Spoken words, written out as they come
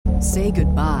Say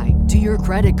goodbye to your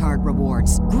credit card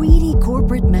rewards. Greedy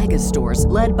corporate mega stores,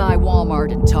 led by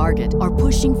Walmart and Target, are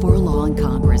pushing for a law in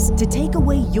Congress to take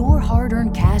away your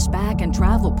hard-earned cash back and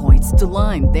travel points to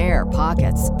line their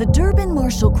pockets. The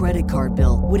Durbin-Marshall credit card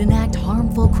bill would enact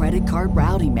harmful credit card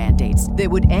routing mandates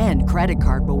that would end credit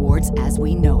card rewards as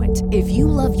we know it. If you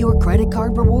love your credit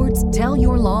card rewards, tell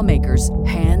your lawmakers,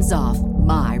 hands off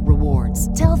my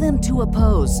rewards. Tell them to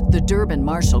oppose the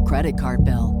Durbin-Marshall credit card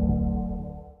bill.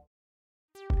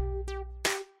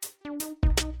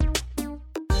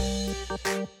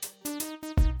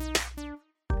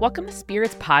 Welcome to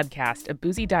Spirits Podcast, a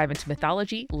boozy dive into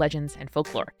mythology, legends, and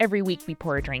folklore. Every week we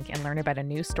pour a drink and learn about a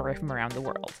new story from around the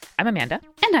world. I'm Amanda.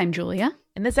 And I'm Julia.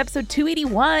 In this episode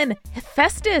 281,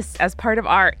 Hephaestus as part of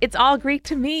our It's All Greek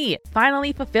to Me,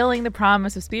 finally fulfilling the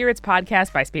promise of Spirits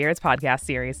Podcast by Spirits Podcast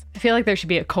series. I feel like there should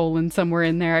be a colon somewhere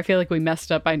in there. I feel like we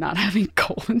messed up by not having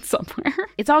colon somewhere.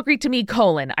 It's All Greek to Me,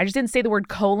 colon. I just didn't say the word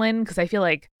colon because I feel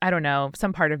like, I don't know,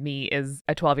 some part of me is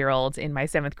a 12-year-old in my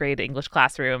 7th grade English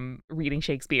classroom reading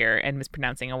Shakespeare and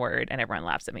mispronouncing a word and everyone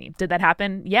laughs at me. Did that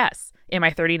happen? Yes. Am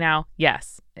I 30 now?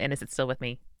 Yes. And is it still with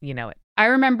me? You know it. I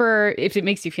remember, if it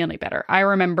makes you feel any better, I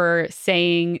remember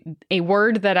saying a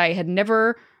word that I had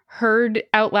never heard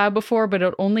out loud before, but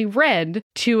had only read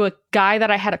to a guy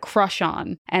that I had a crush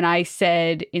on. And I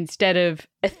said, instead of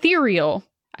ethereal,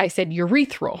 I said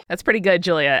urethral. That's pretty good,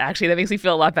 Julia. Actually, that makes me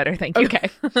feel a lot better. Thank you. Okay.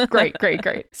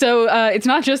 Great. So it's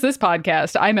not just this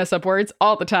podcast. I mess up words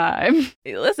all the time.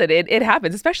 Listen, it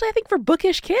happens, especially I think for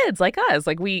bookish kids like us.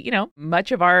 Like we,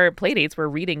 much of our play dates were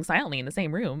reading silently in the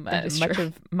same room. Much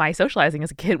of my socializing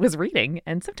as a kid was reading.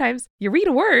 And sometimes you read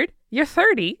a word, you're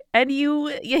 30, and you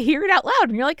hear it out loud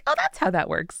and you're like, oh, that's how that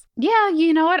works. Yeah,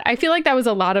 you know what? I feel like that was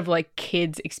a lot of like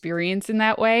kids' experience in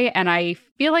that way. And I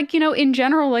feel like, in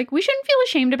general, like we shouldn't feel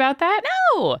ashamed about that.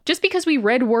 No. Just because we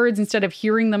read words instead of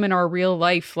hearing them in our real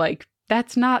life, like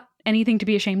that's not anything to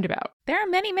be ashamed about. There are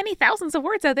many, many thousands of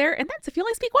words out there, and that's if you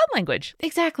only speak one language.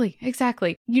 Exactly.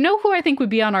 You know who I think would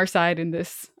be on our side in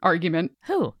this argument?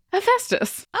 Who?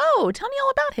 Hephaestus. Oh, tell me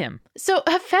all about him. So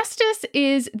Hephaestus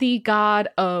is the god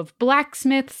of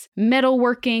blacksmiths,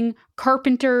 metalworking,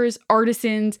 carpenters,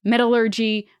 artisans,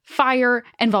 metallurgy, fire,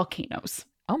 and volcanoes.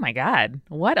 Oh my God,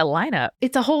 what a lineup.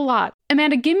 It's a whole lot.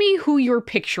 Amanda, give me who you're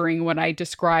picturing when I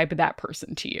describe that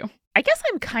person to you. I guess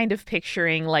I'm kind of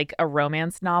picturing like a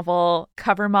romance novel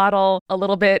cover model, a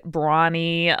little bit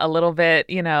brawny, a little bit,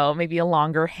 maybe a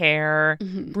longer hair,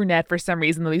 brunette for some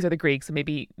reason, though these are the Greeks, so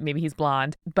maybe he's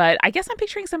blonde. But I guess I'm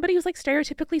picturing somebody who's like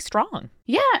stereotypically strong.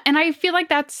 Yeah, and I feel like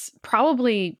that's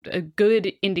probably a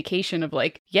good indication of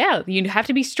like, yeah, you have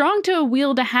to be strong to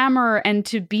wield a hammer and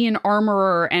to be an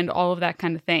armorer and all of that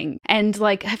kind of thing. And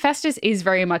like Hephaestus is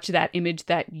very much that image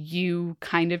that you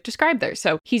kind of described there.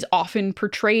 So he's often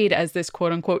portrayed as this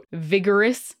quote unquote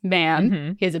vigorous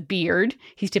man. He has a beard.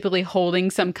 He's typically holding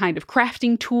some kind of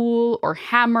crafting tool or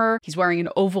hammer. He's wearing an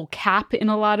oval cap in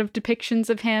a lot of depictions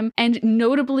of him. And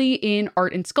notably in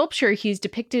art and sculpture, he's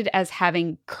depicted as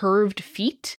having curved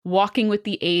feet, walking with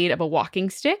the aid of a walking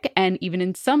stick, and even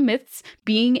in some myths,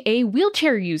 being a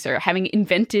wheelchair user, having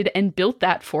invented and built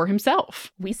that for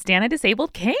himself. We stand a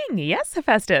disabled king. Yes,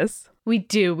 Hephaestus. We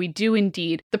do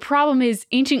indeed. The problem is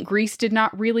ancient Greece did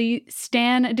not really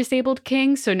stan a disabled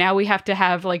king, so now we have to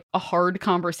have like a hard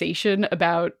conversation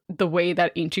about the way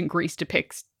that ancient Greece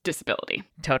depicts disability.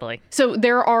 Totally. So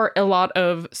there are a lot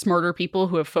of smarter people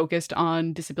who have focused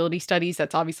on disability studies.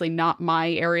 That's obviously not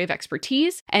my area of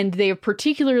expertise. And they have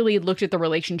particularly looked at the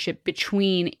relationship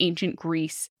between ancient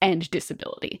Greece and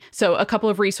disability. So a couple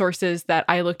of resources that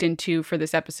I looked into for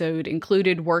this episode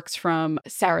included works from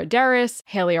Sarah Darris,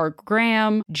 Haley R.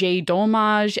 Graham, Jay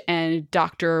Dolmaj, and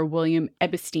Dr. William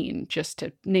Ebstein, just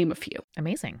to name a few.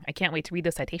 Amazing. I can't wait to read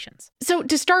those citations. So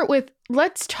to start with,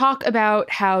 let's talk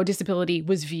about how disability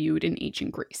was viewed in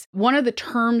ancient Greece. One of the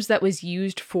terms that was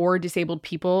used for disabled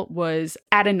people was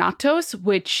adinatos,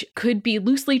 which could be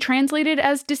loosely translated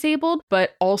as disabled,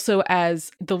 but also as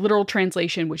the literal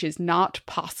translation, which is not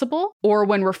possible, or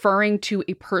when referring to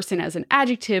a person as an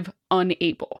adjective,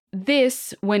 unable.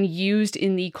 This, when used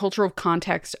in the cultural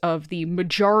context of the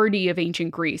majority of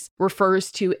ancient Greece, refers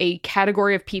to a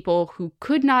category of people who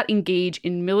could not engage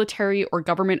in military or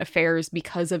government affairs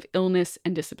because of illness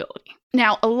and disability.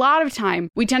 Now, a lot of time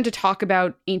we tend to talk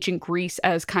about ancient Greece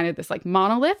as kind of this like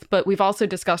monolith, but we've also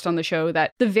discussed on the show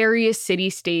that the various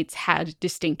city-states had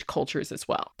distinct cultures as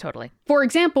well. Totally. For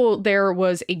example, there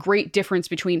was a great difference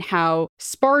between how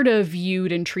Sparta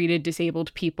viewed and treated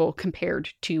disabled people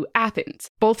compared to Athens.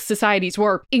 Both societies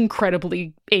were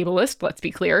incredibly ableist, let's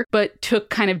be clear, but took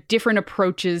kind of different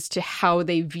approaches to how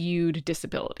they viewed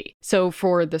disability. So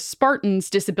for the Spartans,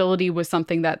 disability was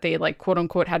something that they like quote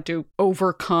unquote had to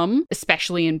overcome,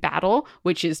 especially in battle,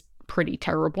 which is pretty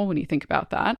terrible when you think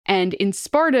about that. And in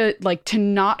Sparta, like to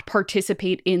not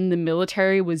participate in the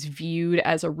military was viewed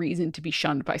as a reason to be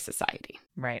shunned by society.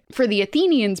 Right. For the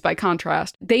Athenians, by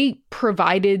contrast, they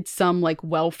provided some like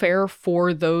welfare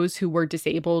for those who were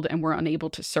disabled and were unable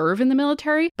to serve in the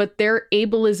military, but their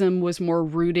ableism was more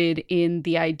rooted in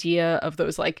the idea of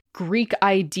those like Greek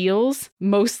ideals,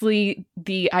 mostly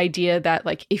the idea that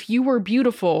like if you were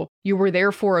beautiful, you were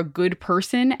therefore a good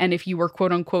person, and if you were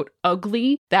quote unquote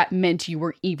ugly, that meant you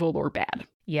were evil or bad.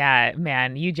 Yeah,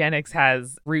 man, eugenics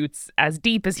has roots as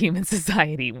deep as human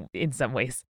society in some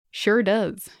ways. Sure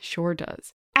does. Sure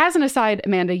does. As an aside,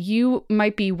 Amanda, you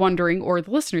might be wondering, or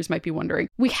the listeners might be wondering,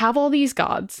 we have all these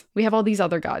gods, we have all these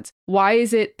other gods. Why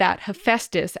is it that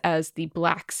Hephaestus, as the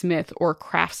blacksmith or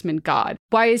craftsman god,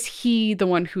 why is he the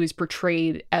one who is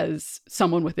portrayed as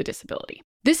someone with a disability?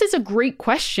 This is a great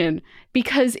question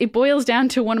because it boils down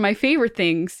to one of my favorite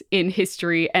things in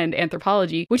history and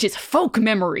anthropology, which is folk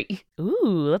memory.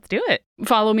 Ooh, let's do it.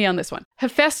 Follow me on this one.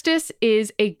 Hephaestus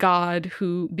is a god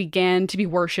who began to be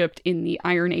worshipped in the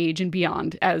Iron Age and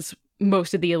beyond, as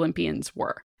most of the Olympians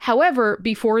were. However,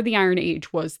 before the Iron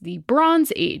Age was the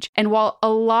Bronze Age. And while a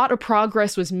lot of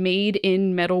progress was made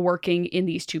in metalworking in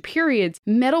these two periods,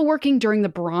 metalworking during the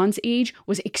Bronze Age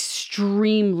was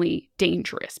extremely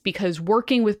dangerous because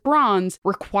working with bronze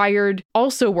required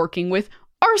also working with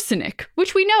arsenic,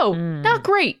 which we know, not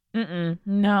great.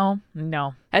 No.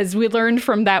 As we learned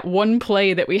from that one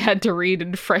play that we had to read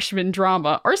in freshman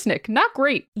drama, arsenic, not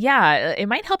great. Yeah, it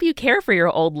might help you care for your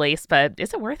old lace, but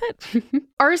is it worth it?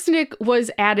 Arsenic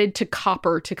was added to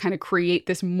copper to kind of create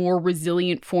this more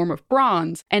resilient form of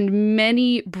bronze. And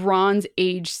many Bronze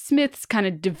Age smiths kind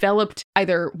of developed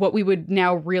either what we would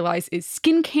now realize is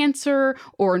skin cancer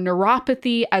or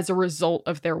neuropathy as a result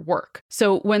of their work.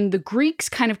 So when the Greeks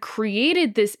kind of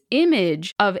created this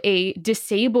image of a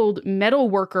disabled metal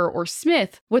worker or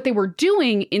smith, what they were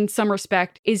doing in some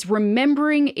respect is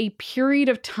remembering a period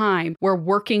of time where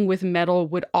working with metal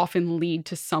would often lead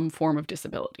to some form of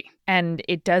disability. And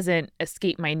it doesn't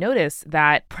escape my notice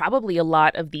that probably a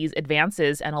lot of these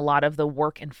advances and a lot of the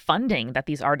work and funding that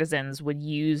these artisans would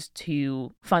use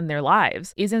to fund their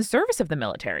lives is in service of the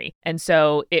military. And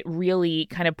so it really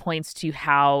kind of points to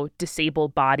how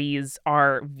disabled bodies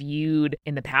are viewed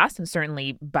in the past, and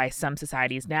certainly by some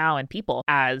societies now and people,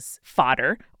 as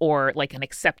fodder or like an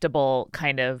acceptable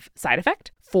kind of side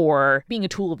effect for being a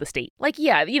tool of the state. Like,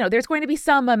 yeah, there's going to be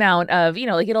some amount of,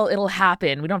 like it'll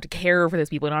happen. We don't have to care for those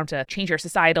people. We don't have to change our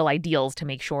societal ideals to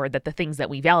make sure that the things that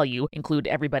we value include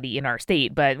everybody in our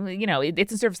state. But,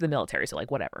 it's in service of the military. So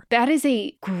like, whatever. That is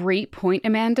a great point,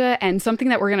 Amanda. And something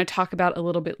that we're going to talk about a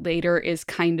little bit later is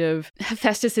kind of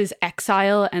Hephaestus's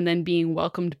exile and then being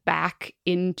welcomed back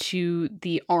into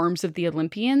the arms of the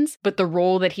Olympians, but the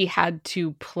role that he had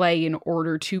to play in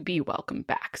order to be welcomed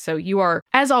back. So you are,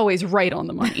 as always, right on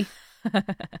the money.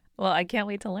 Well, I can't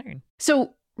wait to learn.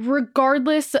 So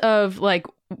regardless of like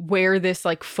where this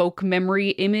like folk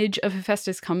memory image of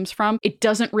Hephaestus comes from, it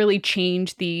doesn't really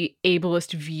change the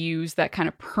ableist views that kind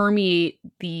of permeate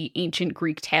the ancient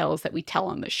Greek tales that we tell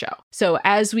on the show. So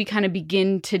as we kind of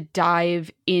begin to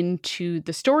dive into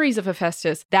the stories of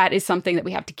Hephaestus, that is something that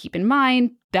we have to keep in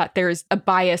mind, that there's a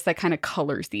bias that kind of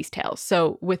colors these tales.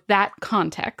 So with that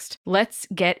context, let's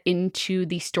get into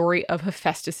the story of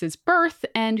Hephaestus's birth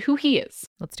and who he is.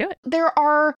 Let's do it. There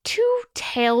are two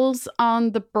tales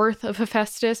on the birth of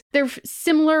Hephaestus. They're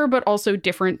similar, but also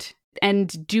different,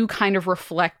 and do kind of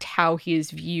reflect how he is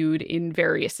viewed in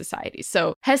various societies.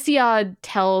 So Hesiod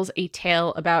tells a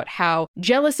tale about how,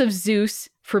 jealous of Zeus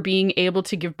for being able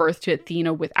to give birth to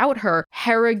Athena without her,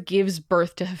 Hera gives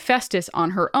birth to Hephaestus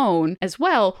on her own as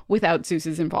well, without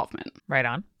Zeus's involvement. Right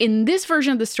on. In this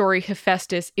version of the story,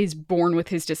 Hephaestus is born with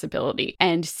his disability,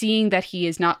 and seeing that he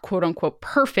is not quote unquote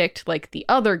perfect like the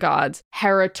other gods,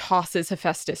 Hera tosses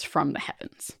Hephaestus from the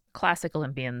heavens. Classic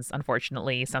Olympians,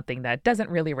 unfortunately, something that doesn't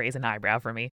really raise an eyebrow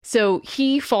for me. So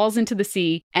he falls into the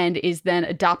sea and is then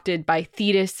adopted by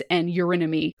Thetis and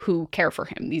Eurynome, who care for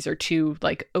him. These are two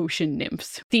like ocean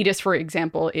nymphs. Thetis, for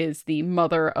example, is the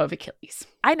mother of Achilles.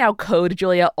 I now code,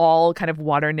 Julia, all kind of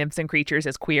water nymphs and creatures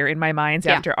as queer in my mind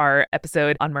after our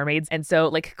episode on mermaids. And so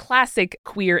like classic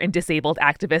queer and disabled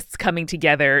activists coming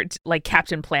together like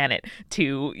Captain Planet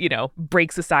to, you know,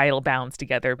 break societal bounds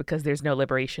together because there's no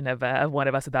liberation of one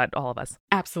of us without all of us.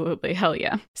 Absolutely. Hell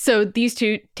yeah. So these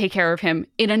two take care of him.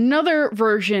 In another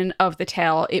version of the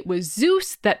tale, it was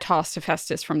Zeus that tossed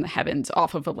Hephaestus from the heavens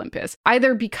off of Olympus,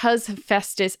 either because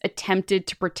Hephaestus attempted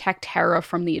to protect Hera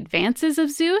from the advances of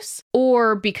Zeus,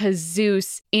 or because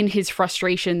Zeus, in his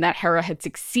frustration that Hera had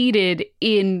succeeded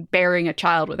in bearing a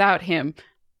child without him,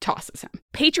 tosses him.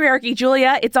 Patriarchy,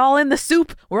 Julia. It's all in the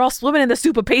soup. We're all swimming in the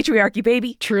soup of patriarchy,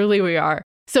 baby. Truly we are.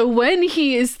 So when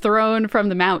he is thrown from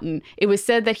the mountain, it was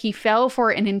said that he fell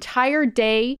for an entire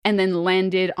day and then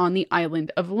landed on the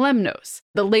island of Lemnos.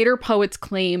 The later poets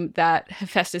claim that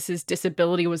Hephaestus's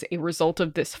disability was a result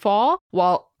of this fall,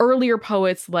 while earlier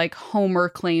poets like Homer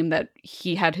claim that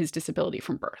he had his disability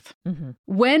from birth. Mm-hmm.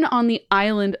 When on the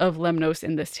island of Lemnos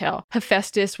in this tale,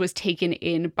 Hephaestus was taken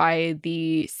in by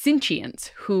the Sintians,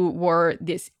 who were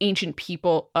this ancient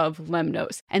people of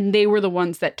Lemnos, and they were the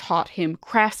ones that taught him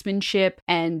craftsmanship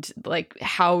and like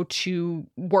how to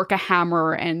work a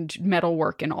hammer and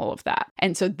metalwork and all of that.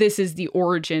 And so this is the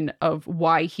origin of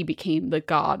why he became the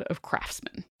god of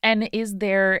craftsmen. And is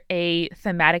there a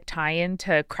thematic tie-in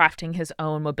to crafting his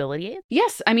own mobility aid?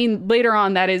 Yes. I mean, later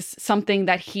on, that is something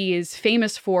that he is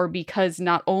famous for because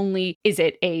not only is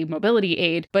it a mobility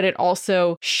aid, but it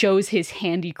also shows his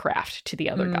handicraft to the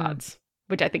other gods,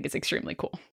 which I think is extremely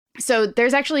cool. So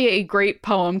there's actually a great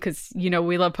poem, because, you know,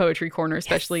 we love Poetry Corner,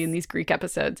 especially in these Greek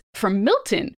episodes, from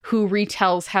Milton, who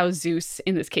retells how Zeus,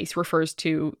 in this case, refers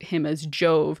to him as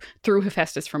Jove, threw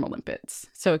Hephaestus from Olympus.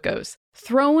 So it goes,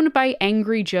 "Thrown by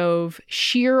angry Jove,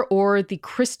 sheer o'er the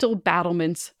crystal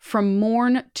battlements, from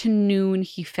morn to noon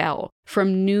he fell,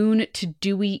 from noon to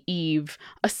dewy eve,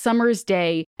 a summer's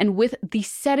day, and with the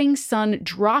setting sun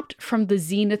dropped from the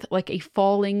zenith like a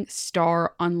falling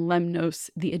star on Lemnos,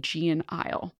 the Aegean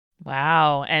isle."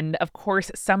 Wow. And of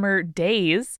course, summer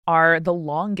days are the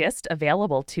longest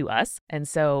available to us. And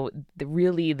so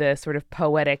really the sort of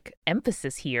poetic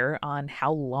emphasis here on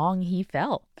how long he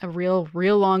fell. A real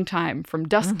long time. From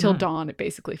dusk till dawn, it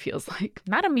basically feels like.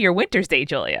 Not a mere winter's day,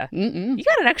 Julia. Mm-mm. You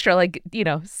got an extra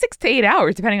 6 to 8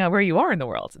 hours, depending on where you are in the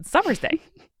world. It's summer's day.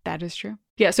 That is true.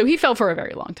 Yeah, so he fell for a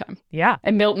very long time. Yeah.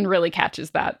 And Milton really catches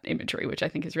that imagery, which I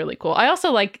think is really cool. I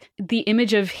also like the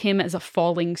image of him as a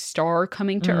falling star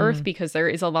coming to Earth, because there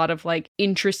is a lot of like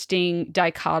interesting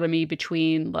dichotomy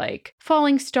between like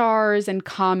falling stars and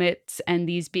comets, and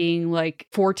these being like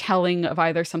foretelling of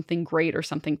either something great or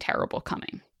something terrible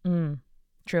coming.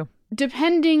 True.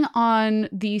 Depending on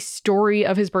the story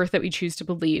of his birth that we choose to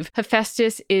believe,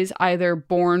 Hephaestus is either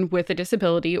born with a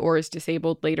disability or is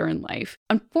disabled later in life.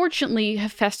 Unfortunately,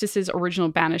 Hephaestus's original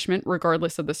banishment,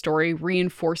 regardless of the story,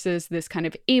 reinforces this kind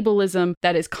of ableism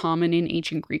that is common in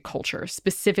ancient Greek culture,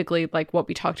 specifically like what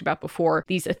we talked about before,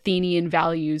 these Athenian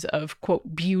values of,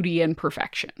 quote, beauty and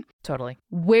perfection. Totally.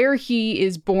 Where he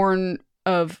is born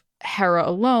of Hera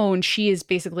alone, she is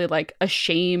basically like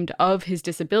ashamed of his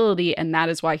disability, and that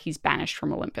is why he's banished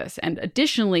from Olympus. And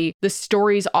additionally, the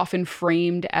story is often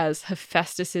framed as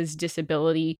Hephaestus's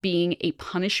disability being a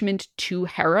punishment to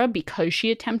Hera because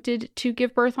she attempted to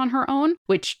give birth on her own,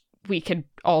 which we could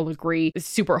all agree is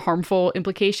super harmful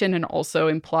implication, and also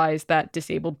implies that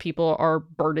disabled people are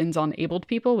burdens on abled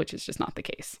people, which is just not the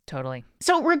case. Totally.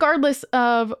 So regardless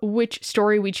of which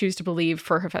story we choose to believe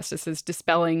for Hephaestus's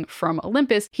dispelling from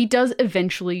Olympus, he does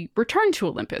eventually return to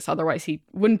Olympus. Otherwise, he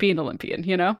wouldn't be an Olympian,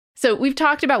 you know? So we've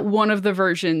talked about one of the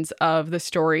versions of the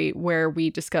story where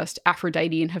we discussed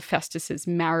Aphrodite and Hephaestus's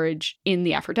marriage in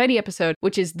the Aphrodite episode,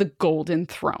 which is the Golden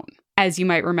Throne. As you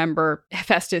might remember,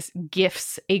 Hephaestus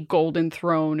gifts a golden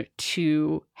throne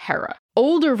to Hera.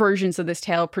 Older versions of this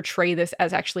tale portray this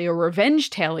as actually a revenge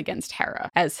tale against Hera,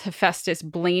 as Hephaestus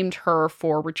blamed her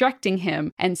for rejecting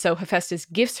him. And so Hephaestus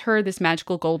gifts her this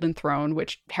magical golden throne,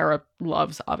 which Hera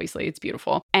loves, obviously, it's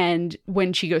beautiful. And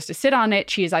when she goes to sit on it,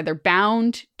 she is either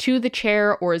bound to the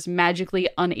chair or is magically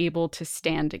unable to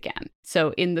stand again.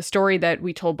 So in the story that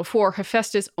we told before,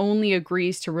 Hephaestus only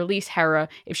agrees to release Hera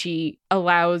if she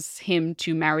allows him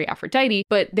to marry Aphrodite.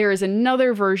 But there is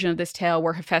another version of this tale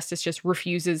where Hephaestus just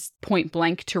refuses point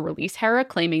blank to release Hera,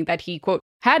 claiming that he, quote,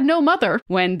 had no mother,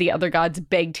 when the other gods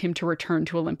begged him to return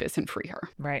to Olympus and free her.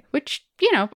 Right. Which,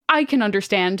 you know, I can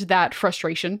understand that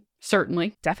frustration,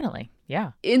 certainly. Definitely.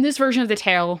 Yeah. In this version of the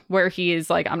tale where he is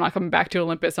like, I'm not coming back to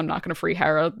Olympus, I'm not going to free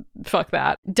Hera, fuck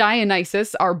that.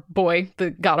 Dionysus, our boy, the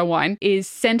god of wine, is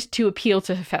sent to appeal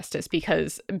to Hephaestus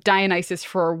because Dionysus,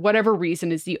 for whatever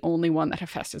reason, is the only one that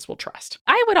Hephaestus will trust.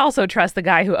 I would also trust the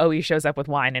guy who always shows up with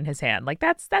wine in his hand. Like,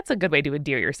 that's a good way to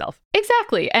endear yourself.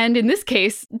 Exactly. And in this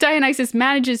case, Dionysus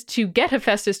manages to get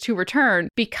Hephaestus to return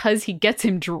because he gets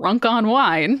him drunk on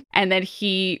wine, and then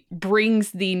he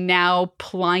brings the now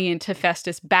pliant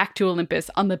Hephaestus back to Olympus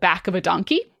on the back of a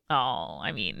donkey. Oh,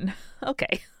 I mean,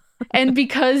 okay. And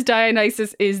because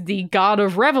Dionysus is the god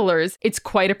of revelers, it's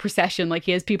quite a procession. Like,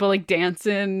 he has people like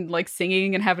dancing, like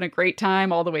singing and having a great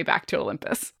time all the way back to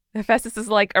Olympus. Hephaestus is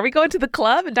like, are we going to the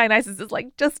club? And Dionysus is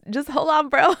like, just hold on,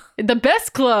 bro. The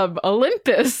best club,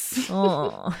 Olympus.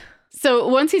 Oh. So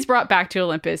once he's brought back to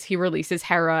Olympus, he releases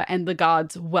Hera, and the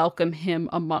gods welcome him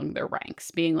among their ranks,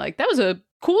 being like, that was a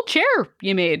cool chair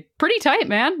you made. Pretty tight,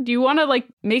 man. Do you want to like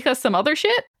make us some other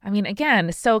shit? I mean,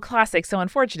 again, so classic, so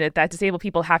unfortunate that disabled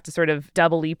people have to sort of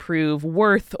doubly prove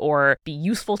worth or be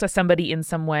useful to somebody in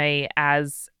some way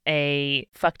as a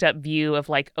fucked up view of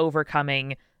like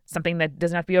overcoming something that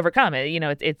doesn't have to be overcome. You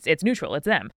know, it's neutral. It's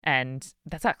them. And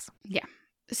that sucks. Yeah.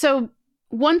 So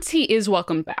once he is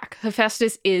welcomed back,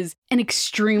 Hephaestus is an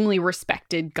extremely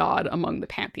respected god among the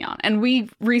pantheon. And we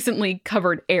recently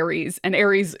covered Ares, and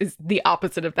Ares is the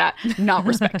opposite of that, not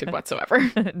respected whatsoever.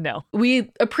 No.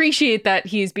 We appreciate that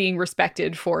he's being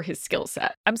respected for his skill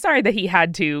set. I'm sorry that he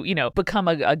had to, you know, become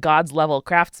a god's level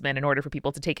craftsman in order for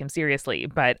people to take him seriously,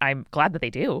 but I'm glad that they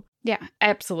do. Yeah,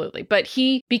 absolutely. But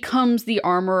he becomes the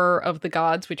armorer of the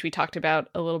gods, which we talked about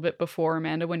a little bit before,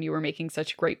 Amanda, when you were making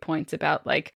such great points about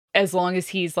like, as long as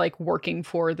he's like working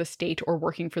for the state or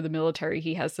working for the military,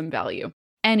 he has some value.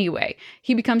 Anyway,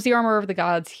 he becomes the armorer of the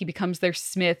gods. He becomes their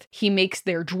smith. He makes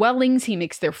their dwellings. He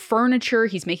makes their furniture.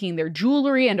 He's making their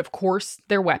jewelry and, of course,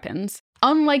 their weapons.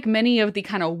 Unlike many of the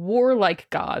kind of warlike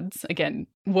gods, again,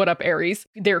 what up, Ares?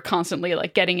 They're constantly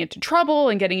like getting into trouble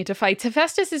and getting into fights.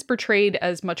 Hephaestus is portrayed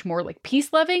as much more like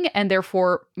peace-loving and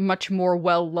therefore much more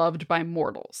well-loved by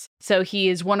mortals. So he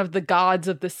is one of the gods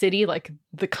of the city, like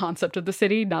the concept of the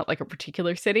city, not like a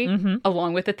particular city,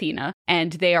 along with Athena.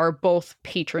 And they are both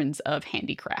patrons of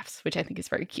handicrafts, which I think is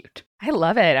very cute. I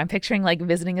love it. I'm picturing like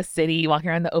visiting a city,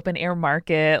 walking around the open air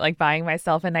market, like buying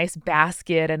myself a nice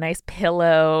basket, a nice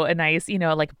pillow, a nice, you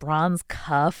know, like bronze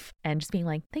cuff, and just being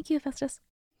like, thank you, Hephaestus.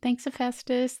 Thanks,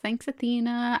 Hephaestus. Thanks,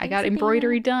 Athena. I got Athena.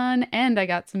 embroidery done and I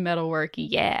got some metalwork.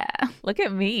 Yeah. Look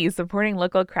at me supporting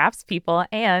local craftspeople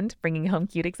and bringing home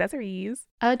cute accessories.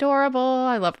 Adorable.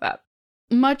 I love that.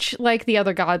 Much like the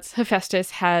other gods,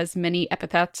 Hephaestus has many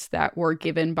epithets that were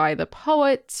given by the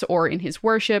poets or in his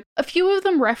worship. A few of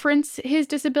them reference his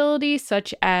disability,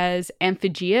 such as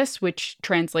Amphigeus, which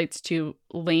translates to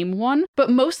lame one, but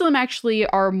most of them actually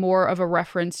are more of a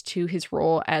reference to his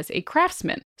role as a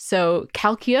craftsman. So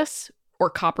Calchius, or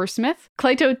coppersmith,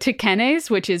 Cleitotichenes,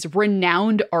 which is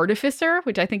renowned artificer,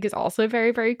 which I think is also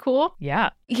very, very cool. Yeah.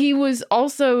 He was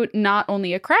also not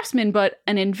only a craftsman, but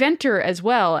an inventor as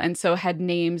well, and so had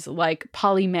names like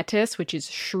Polymetis, which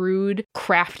is shrewd,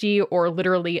 crafty, or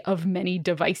literally of many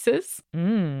devices,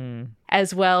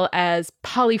 as well as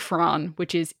Polyphron,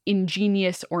 which is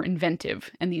ingenious or inventive,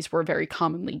 and these were very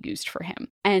commonly used for him.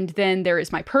 And then there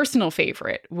is my personal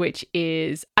favorite, which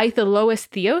is Aithaloes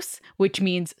Theos, which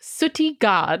means sooty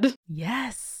god.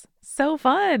 Yes. So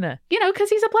fun. You know, because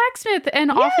he's a blacksmith,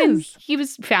 and often he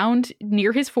was found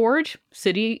near his forge.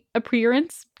 Sooty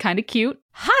appearance, kind of cute.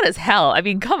 Hot as hell. I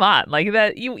mean, come on. Like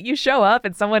that you show up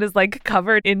and someone is like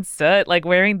covered in soot, like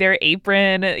wearing their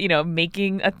apron, you know,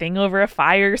 making a thing over a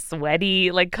fire,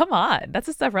 sweaty. Like, come on. That's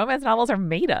the stuff romance novels are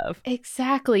made of.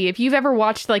 Exactly. If you've ever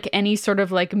watched like any sort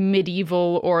of like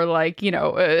medieval or like, you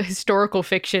know, historical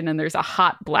fiction and there's a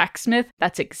hot blacksmith,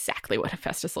 that's exactly what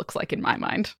Hephaestus looks like in my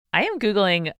mind. I am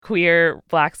Googling queer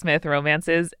blacksmith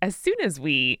romances as soon as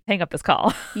we hang up this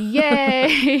call.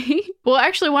 Yay. Well,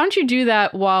 actually, why don't you do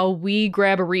that while we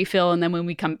grab a refill, and then when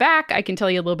we come back, I can tell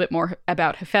you a little bit more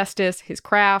about Hephaestus, his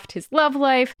craft, his love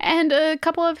life, and a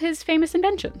couple of his famous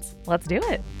inventions. Let's do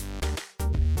it.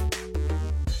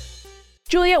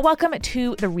 Julia, welcome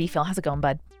to the refill. How's it going,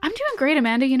 bud? I'm doing great,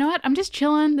 Amanda. You know what? I'm just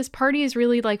chilling. This party is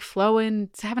really like flowing.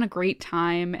 It's having a great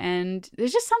time. And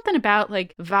there's just something about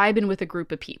like vibing with a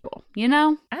group of people, you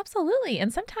know? Absolutely.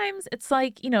 And sometimes it's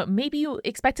like, you know, maybe you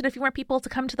expected a few more people to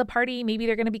come to the party. Maybe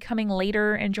they're going to be coming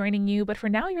later and joining you. But for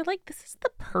now, you're like, this is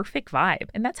the perfect vibe.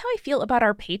 And that's how I feel about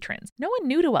our patrons. No one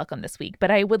new to welcome this week,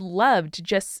 but I would love to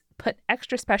just put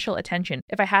extra special attention.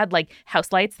 If I had like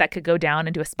house lights that could go down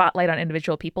and do a spotlight on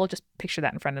individual people, just picture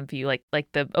that in front of you, like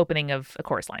the opening of a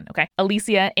chorus line, okay?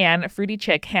 Alicia, Anne, Fruity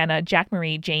Chick, Hannah, Jack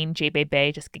Marie, Jane, J.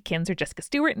 Bay, Jessica Kinzer, Jessica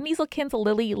Stewart, Measlekins,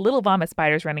 Lily, Little Vomit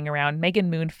Spiders running around,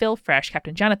 Megan Moon, Phil Fresh,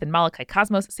 Captain Jonathan, Malachi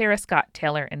Cosmos, Sarah, Scott,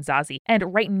 Taylor, and Zazie.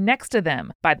 And right next to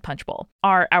them, by the punch bowl,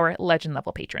 are our legend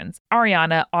level patrons: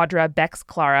 Ariana, Audra, Bex,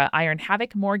 Clara, Iron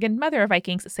Havoc, Morgan, Mother of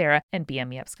Vikings, Sarah, and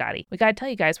BM Scotty. We gotta tell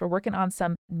you guys, we're working on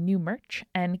some new merch,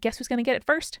 and guess who's gonna get it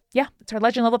first? Yeah, it's our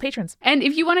legend level patrons. And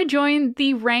if you want to join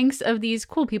the ranks of these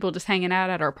cool people just hanging out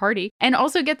at our party and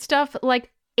also get stuff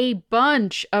like a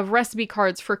bunch of recipe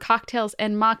cards for cocktails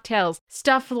and mocktails,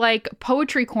 stuff like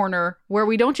Poetry Corner, where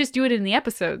we don't just do it in the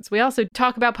episodes, we also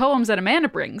talk about poems that Amanda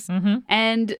brings,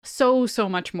 and so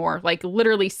much more, like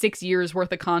literally 6 years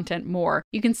worth of content more.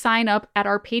 You can sign up at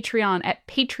our Patreon at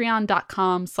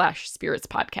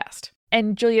patreon.com/spiritspodcast.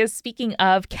 And Julia, speaking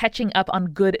of catching up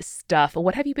on good stuff,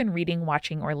 what have you been reading,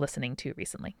 watching, or listening to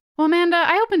recently? Well, Amanda,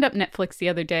 I opened up Netflix the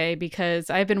other day because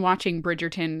I've been watching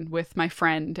Bridgerton with my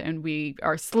friend, and we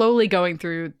are slowly going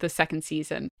through the second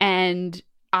season. And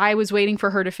I was waiting for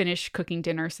her to finish cooking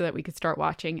dinner so that we could start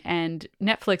watching. And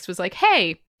Netflix was like,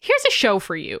 hey, here's a show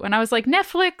for you. And I was like,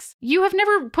 Netflix, you have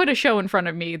never put a show in front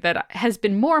of me that has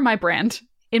been more my brand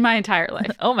in my entire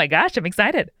life. Oh my gosh, I'm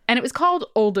excited. And it was called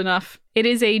Old Enough. It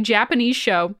is a Japanese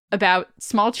show about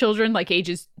small children like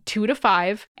ages 2 to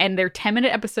 5, and they're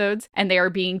 10-minute episodes, and they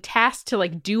are being tasked to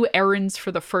like do errands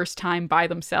for the first time by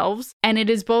themselves. And it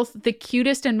is both the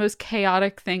cutest and most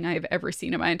chaotic thing I've ever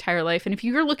seen in my entire life. And if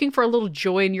you're looking for a little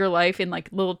joy in your life in like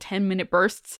little 10-minute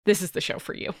bursts, this is the show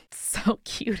for you. So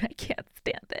cute. I can't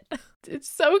stand it. It's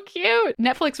so cute.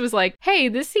 Netflix was like, hey,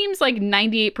 this seems like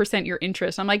 98% your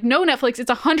interest. I'm like, no, Netflix,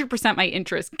 it's 100% my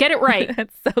interest. Get it right.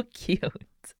 That's so cute.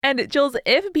 And Jules,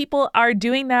 if people are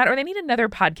doing that or they need another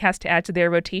podcast to add to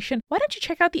their rotation, why don't you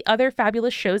check out the other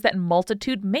fabulous shows that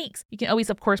Multitude makes? You can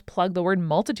always, of course, plug the word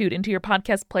Multitude into your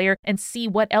podcast player and see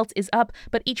what else is up.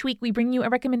 But each week we bring you a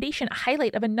recommendation, a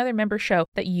highlight of another member show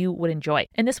that you would enjoy.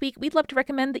 And this week, we'd love to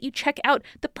recommend that you check out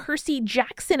the Percy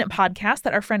Jackson podcast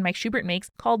that our friend Mike Schubert makes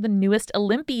called The Newest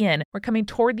Olympian. We're coming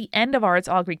toward the end of our It's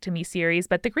All Greek to Me series,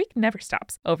 but the Greek never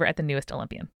stops over at The Newest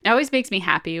Olympian. It always makes me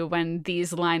happy when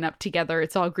these line up together.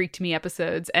 It's All Greek to Me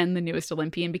episodes and The Newest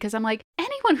Olympian, because I'm like,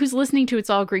 anyone who's listening to It's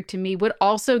All Greek to Me would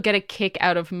also get a kick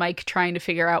out of Mike trying to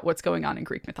figure out what's going on in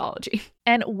Greek mythology.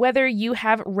 And whether you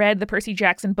have read the Percy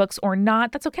Jackson books or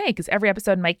not, that's okay, because every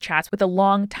episode Mike chats with a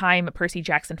longtime Percy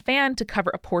Jackson fan to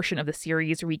cover a portion of the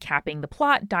series, recapping the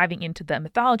plot, diving into the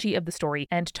mythology of the story,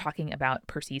 and talking about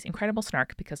Percy's incredible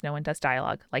snark, because no one does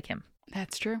dialogue like him.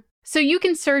 That's true. So you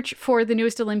can search for The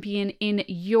Newest Olympian in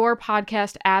your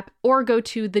podcast app or go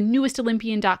to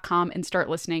thenewestolympian.com and start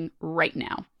listening right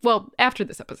now. Well, after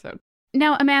this episode.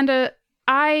 Now, Amanda,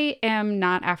 I am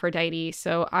not Aphrodite,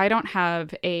 so I don't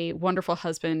have a wonderful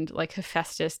husband like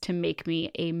Hephaestus to make me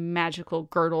a magical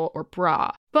girdle or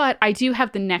bra. But I do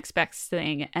have the next best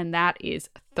thing, and that is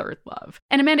Third Love.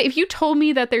 And Amanda, if you told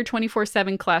me that their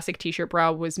 24/7 classic t-shirt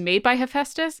bra was made by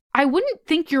Hephaestus, I wouldn't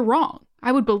think you're wrong.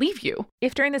 I would believe you.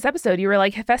 If during this episode you were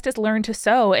like, Hephaestus learned to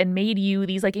sew and made you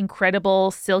these like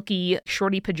incredible silky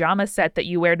shorty pajama set that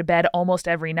you wear to bed almost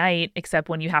every night, except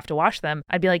when you have to wash them,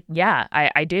 I'd be like, yeah,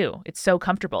 I do. It's so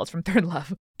comfortable. It's from Third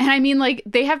Love. And I mean, like,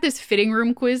 they have this fitting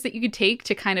room quiz that you could take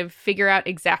to kind of figure out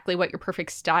exactly what your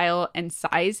perfect style and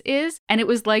size is. And it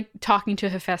was like talking to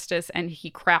Hephaestus, and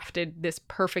he crafted this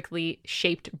perfectly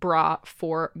shaped bra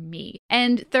for me.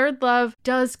 And Third Love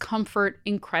does comfort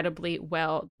incredibly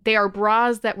well. They are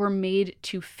bras that were made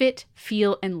to fit,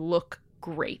 feel, and look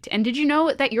great. And did you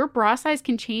know that your bra size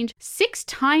can change 6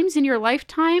 times in your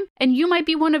lifetime? And you might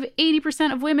be one of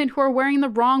 80% of women who are wearing the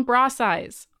wrong bra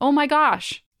size. Oh my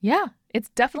gosh. Yeah. It's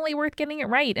definitely worth getting it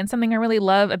right. And something I really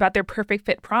love about their Perfect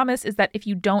Fit promise is that if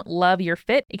you don't love your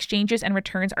fit, exchanges and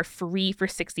returns are free for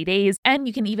 60 days. And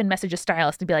you can even message a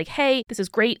stylist and be like, hey, this is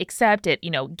great, except it,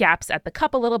 gaps at the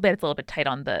cup a little bit. It's a little bit tight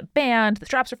on the band. The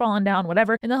straps are falling down,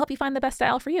 whatever. And they'll help you find the best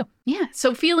style for you. Yeah.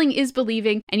 So feeling is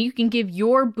believing, and you can give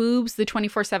your boobs the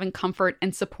 24/7 comfort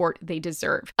and support they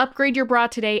deserve. Upgrade your bra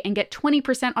today and get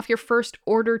 20% off your first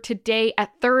order today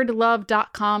at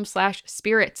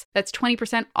thirdlove.com/spirits. That's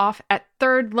 20% off at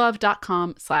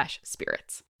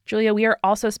thirdlove.com/spirits. Julia, we are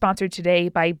also sponsored today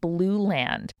by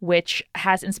Blueland, which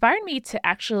has inspired me to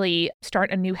actually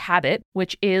start a new habit,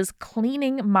 which is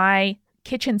cleaning my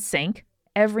kitchen sink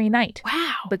every night.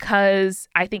 Wow. Because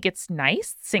I think it's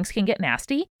nice. Sinks can get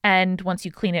nasty. And once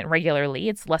you clean it regularly,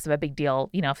 it's less of a big deal,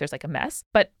 if there's like a mess.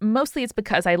 But mostly it's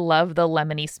because I love the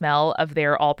lemony smell of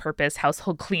their all-purpose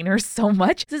household cleaners so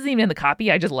much. This isn't even in the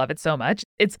copy. I just love it so much.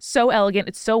 It's so elegant.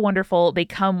 It's so wonderful. They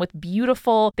come with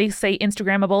beautiful, they say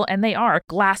Instagrammable, and they are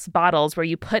glass bottles where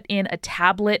you put in a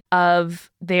tablet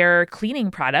of their cleaning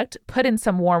product, put in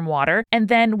some warm water, and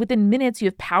then within minutes you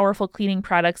have powerful cleaning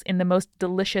products in the most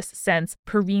delicious scents.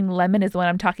 Perrine lemon is the one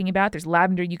I'm talking about. There's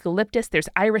lavender eucalyptus. There's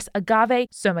iris agave.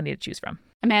 So many to choose from.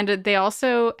 Amanda, they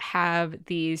also have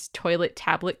these toilet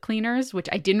tablet cleaners, which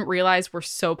I didn't realize were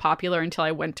so popular until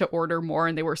I went to order more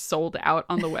and they were sold out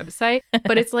on the website.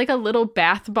 But it's like a little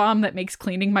bath bomb that makes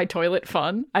cleaning my toilet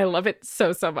fun. I love it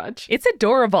so much. It's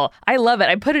adorable. I love it.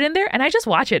 I put it in there and I just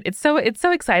watch it. It's so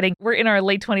exciting. We're in our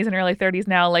late 20s and early 30s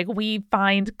now. Like, we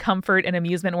find comfort and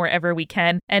amusement wherever we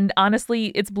can. And honestly,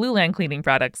 it's Blueland cleaning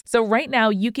products. So right now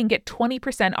you can get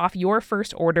 20% off your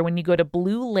first order when you go to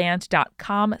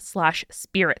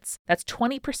blueland.com/spirits. That's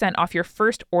 20% off your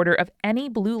first order of any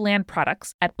Blueland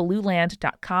products at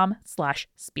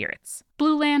blueland.com/spirits.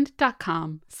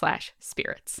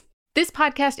 Blueland.com/spirits. This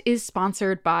podcast is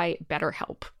sponsored by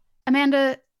BetterHelp.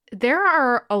 Amanda, there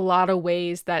are a lot of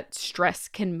ways that stress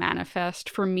can manifest.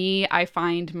 For me, I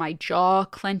find my jaw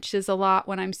clenches a lot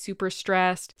when I'm super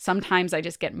stressed. Sometimes I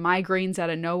just get migraines out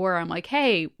of nowhere. I'm like,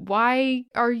 hey, why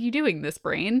are you doing this,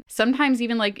 brain? Sometimes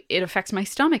even like it affects my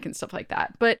stomach and stuff like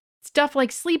that. But stuff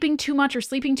like sleeping too much or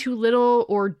sleeping too little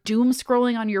or doom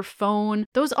scrolling on your phone,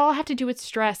 those all have to do with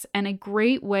stress. And a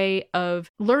great way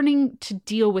of learning to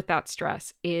deal with that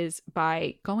stress is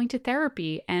by going to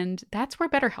therapy. And that's where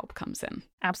BetterHelp comes in.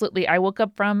 Absolutely. I woke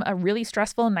up from a really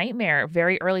stressful nightmare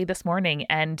very early this morning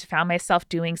and found myself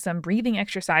doing some breathing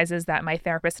exercises that my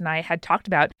therapist and I had talked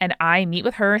about. And I meet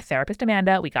with her, therapist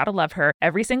Amanda, we gotta love her,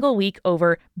 every single week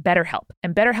over BetterHelp.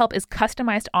 And BetterHelp is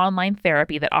customized online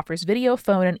therapy that offers video,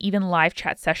 phone, and even live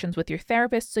chat sessions with your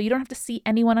therapist, so you don't have to see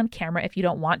anyone on camera if you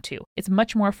don't want to. It's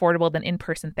much more affordable than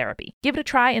in-person therapy. Give it a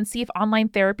try and see if online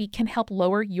therapy can help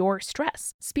lower your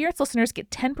stress. Spirits listeners get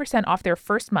 10% off their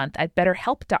first month at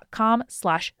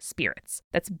betterhelp.com/spirits.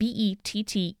 That's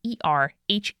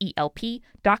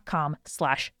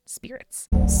BetterHelp.com/spirits.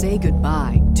 Say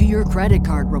goodbye to your credit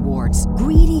card rewards.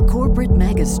 Greedy corporate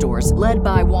mega stores, led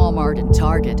by Walmart and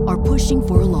Target, are pushing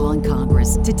for a law in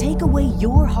Congress to take away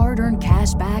your hard-earned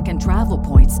cash back and travel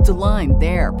points to line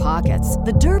their pockets.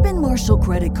 The Durbin-Marshall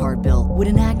credit card bill would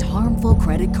enact harmful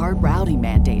credit card routing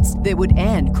mandates that would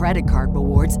end credit card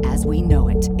rewards as we know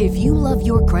it. If you love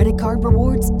your credit card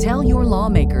rewards, tell your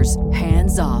lawmakers,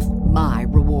 hands off my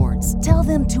rewards. Tell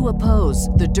them to oppose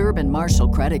the Durbin-Marshall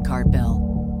credit card bill.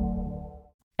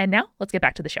 And now let's get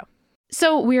back to the show.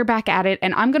 So we're back at it,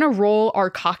 and I'm going to roll our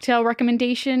cocktail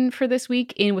recommendation for this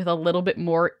week in with a little bit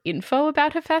more info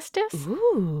about Hephaestus.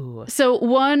 Ooh. So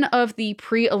one of the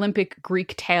pre-Olympic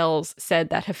Greek tales said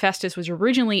that Hephaestus was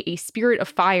originally a spirit of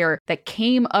fire that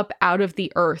came up out of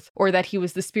the earth, or that he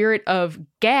was the spirit of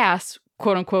gas,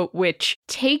 quote unquote, which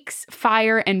takes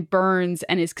fire and burns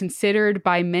and is considered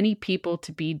by many people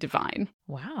to be divine.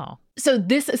 Wow. So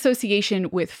this association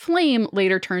with flame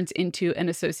later turns into an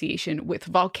association with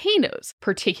volcanoes,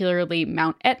 particularly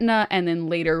Mount Etna and then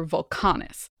later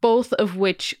Vulcanus, both of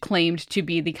which claimed to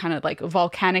be the kind of like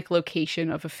volcanic location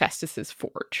of Hephaestus's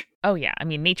forge. Oh yeah, I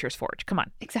mean nature's forge. Come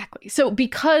on. Exactly. So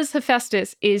because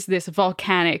Hephaestus is this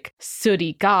volcanic,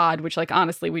 sooty god, which like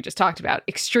honestly we just talked about,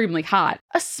 extremely hot,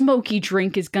 a smoky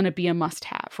drink is going to be a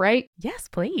must-have, right? Yes,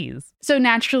 please. So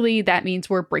naturally that means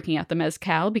we're breaking out the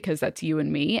mezcal because that's you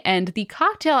and me. And the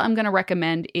cocktail I'm going to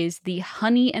recommend is the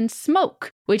Honey and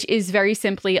Smoke, which is very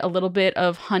simply a little bit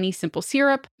of honey simple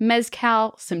syrup,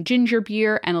 mezcal, some ginger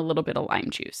beer, and a little bit of lime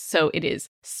juice. So it is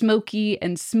smoky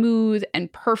and smooth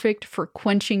and perfect for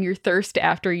quenching your thirst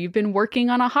after you've been working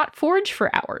on a hot forge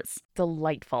for hours.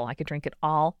 Delightful. I could drink it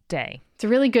all day. It's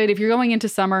really good. If you're going into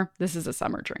summer, this is a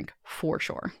summer drink for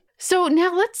sure. So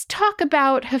now let's talk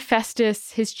about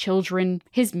Hephaestus, his children,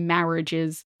 his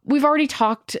marriages. We've already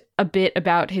talked a bit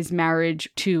about his marriage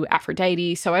to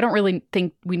Aphrodite, so I don't really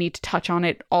think we need to touch on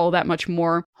it all that much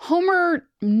more. Homer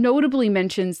notably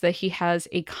mentions that he has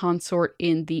a consort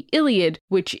in the Iliad,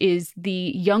 which is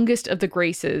the youngest of the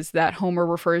Graces that Homer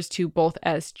refers to both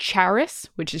as Charis,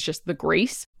 which is just the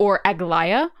grace, or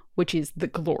Aglaia, which is the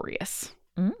glorious.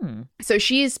 So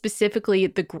she is specifically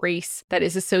the grace that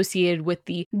is associated with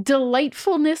the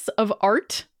delightfulness of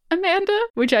art, Amanda,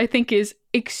 which I think is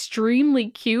extremely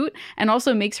cute and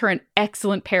also makes her an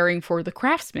excellent pairing for the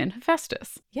craftsman,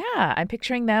 Hephaestus. Yeah, I'm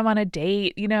picturing them on a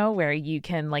date, where you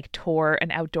can like tour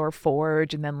an outdoor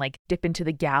forge and then like dip into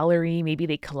the gallery. Maybe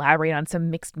they collaborate on some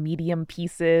mixed medium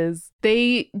pieces.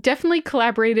 They definitely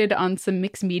collaborated on some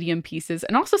mixed medium pieces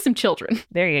and also some children.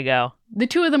 There you go. The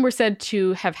two of them were said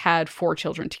to have had 4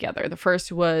 children together. The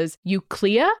first was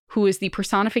Euclea, who is the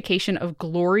personification of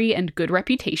glory and good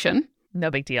reputation. No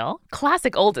big deal.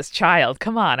 Classic oldest child.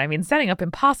 Come on. I mean, setting up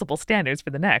impossible standards for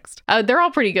the next. They're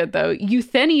all pretty good, though.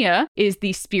 Euthenia is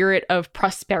the spirit of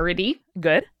prosperity.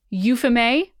 Good.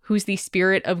 Eupheme, who's the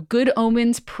spirit of good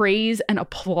omens, praise, and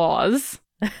applause.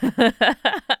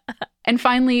 And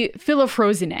finally,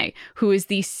 Philophrosyne, who is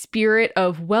the spirit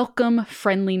of welcome,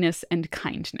 friendliness, and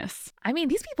kindness. I mean,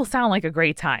 these people sound like a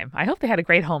great time. I hope they had a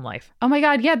great home life. Oh my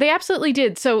God, yeah, they absolutely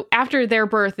did. So after their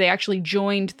birth, they actually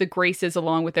joined the Graces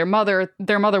along with their mother.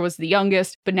 Their mother was the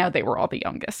youngest, but now they were all the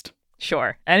youngest.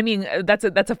 Sure. And I mean, that's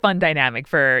a fun dynamic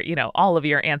for, all of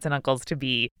your aunts and uncles to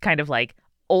be kind of like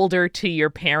older to your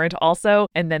parent also.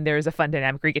 And then there's a fun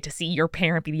dynamic where you get to see your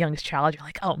parent be the youngest child. You're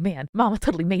like, oh man, mom was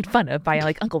totally made fun of by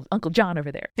like Uncle John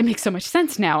over there. It makes so much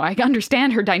sense now. I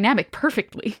understand her dynamic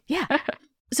perfectly. Yeah.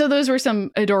 So those were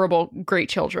some adorable, great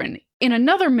children. In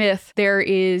another myth, there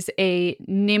is a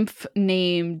nymph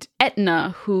named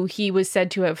Etna who he was said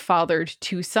to have fathered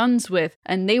 2 sons with,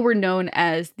 and they were known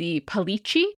as the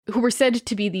Palici, who were said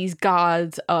to be these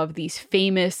gods of these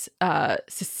famous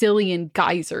Sicilian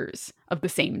geysers of the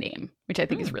same name, which I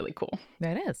think is really cool.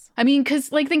 That is. I mean,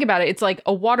 because like think about it. It's like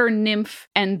a water nymph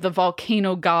and the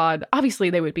volcano god.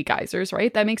 Obviously, they would be geysers,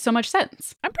 right? That makes so much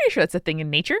sense. I'm pretty sure that's a thing in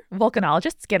nature.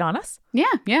 Volcanologists, get on us. Yeah.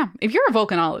 If you're a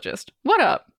volcanologist, what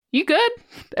up? You good?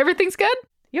 Everything's good?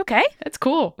 You okay? That's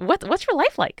cool. What's your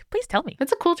life like? Please tell me.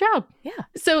 That's a cool job. Yeah.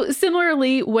 So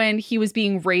similarly, when he was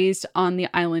being raised on the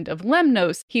island of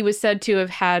Lemnos, he was said to have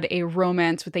had a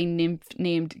romance with a nymph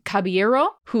named Caballero,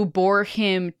 who bore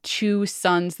him 2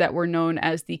 sons that were known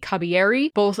as the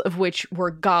Caballeri, both of which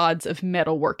were gods of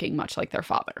metalworking, much like their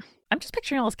father. I'm just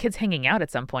picturing all those kids hanging out at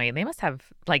some point. They must have,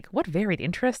 like, what varied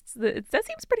interests? That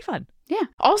seems pretty fun. Yeah.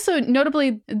 Also,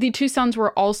 notably, the 2 sons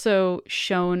were also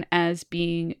shown as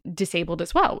being disabled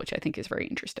as well, which I think is very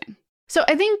interesting. So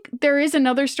I think there is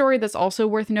another story that's also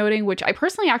worth noting, which I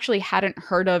personally actually hadn't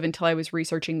heard of until I was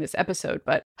researching this episode,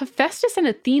 but Hephaestus and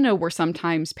Athena were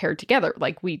sometimes paired together.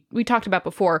 Like we talked about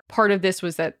before, part of this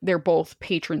was that they're both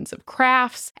patrons of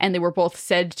crafts, and they were both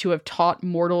said to have taught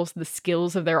mortals the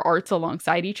skills of their arts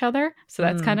alongside each other. So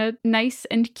that's kind of nice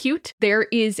and cute. There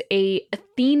is a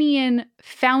Athenian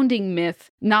founding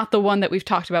myth, not the one that we've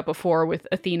talked about before with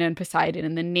Athena and Poseidon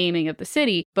and the naming of the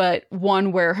city, but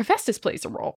one where Hephaestus plays a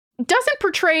role. Doesn't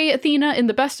portray Athena in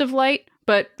the best of light,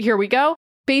 but here we go.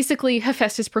 Basically,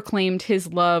 Hephaestus proclaimed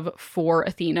his love for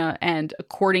Athena, and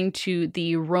according to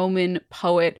the Roman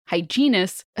poet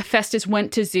Hyginus, Hephaestus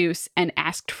went to Zeus and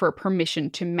asked for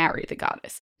permission to marry the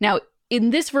goddess. Now,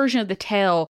 in this version of the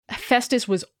tale, Hephaestus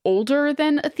was older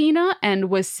than Athena and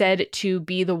was said to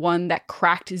be the one that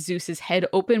cracked Zeus's head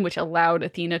open, which allowed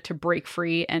Athena to break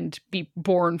free and be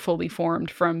born fully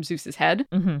formed from Zeus's head.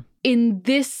 Mm-hmm. In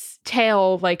this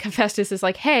tale, like Hephaestus is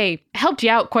like, hey, helped you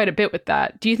out quite a bit with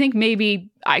that. Do you think maybe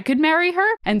I could marry her?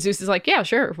 And Zeus is like, yeah,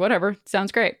 sure, whatever.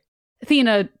 Sounds great.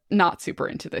 Athena, not super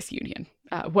into this union,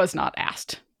 was not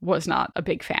asked. Was not a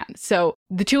big fan. So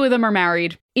the 2 of them are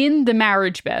married. In the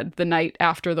marriage bed the night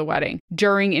after the wedding,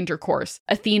 during intercourse,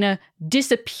 Athena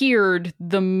disappeared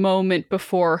the moment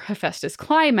before Hephaestus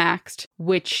climaxed,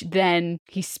 which then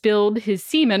he spilled his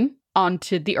semen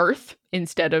onto the earth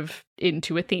instead of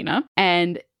into Athena,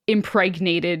 and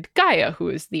impregnated Gaia, who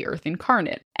is the earth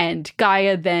incarnate. And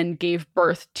Gaia then gave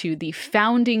birth to the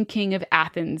founding king of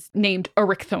Athens named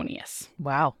Erichthonius.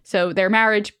 Wow. So their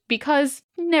marriage, because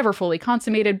never fully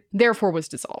consummated, therefore was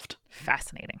dissolved.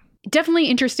 Fascinating. Definitely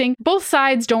interesting. Both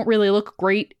sides don't really look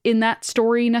great in that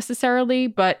story necessarily,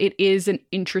 but it is an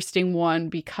interesting one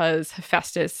because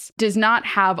Hephaestus does not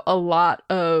have a lot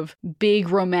of big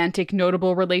romantic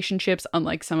notable relationships,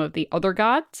 unlike some of the other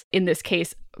gods. In this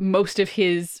case, most of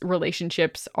his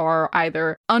relationships are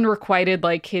either unrequited,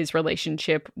 like his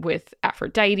relationship with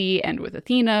Aphrodite and with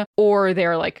Athena, or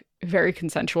they're like very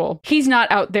consensual. He's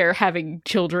not out there having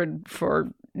children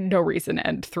for no reason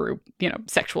end through,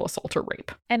 sexual assault or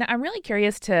rape. And I'm really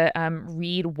curious to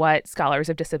read what scholars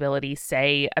of disability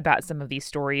say about some of these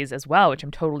stories as well, which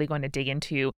I'm totally going to dig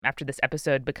into after this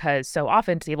episode, because so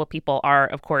often disabled people are,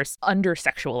 of course,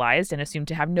 under-sexualized and assumed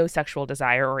to have no sexual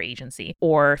desire or agency,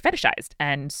 or fetishized.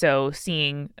 And so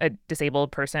seeing a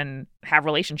disabled person have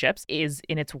relationships is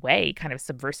in its way kind of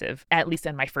subversive, at least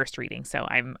in my first reading. So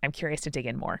I'm curious to dig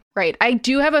in more. Right. I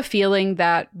do have a feeling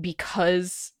that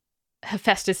because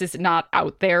Hephaestus is not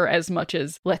out there as much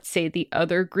as, let's say, the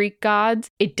other Greek gods,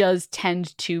 it does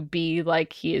tend to be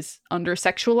like he is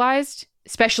under-sexualized,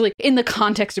 especially in the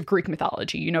context of Greek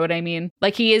mythology. You know what I mean?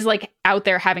 Like, he is like out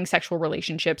there having sexual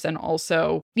relationships and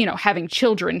also, having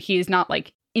children. He is not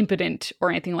like impotent or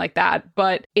anything like that,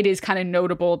 but it is kind of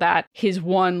notable that his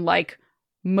one like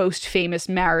most famous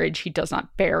marriage, he does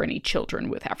not bear any children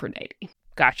with Aphrodite.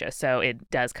 Gotcha. So it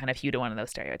does kind of hew to one of those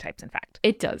stereotypes, in fact.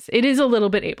 It does. It is a little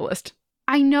bit ableist.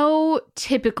 I know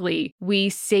typically we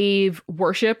save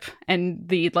worship and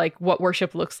the what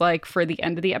worship looks like for the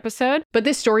end of the episode, but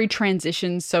this story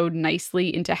transitions so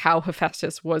nicely into how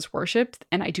Hephaestus was worshipped,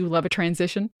 and I do love a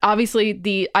transition. Obviously,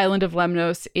 the island of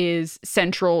Lemnos is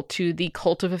central to the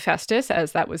cult of Hephaestus,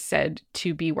 as that was said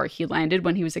to be where he landed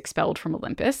when he was expelled from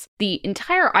Olympus. The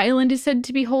entire island is said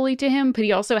to be holy to him, but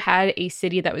he also had a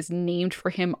city that was named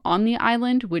for him on the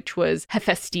island, which was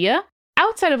Hephaestia.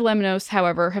 Outside of Lemnos,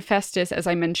 however, Hephaestus, as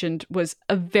I mentioned, was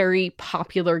a very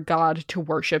popular god to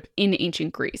worship in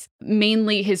ancient Greece.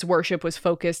 Mainly his worship was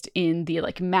focused in the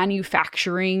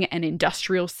manufacturing and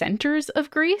industrial centers of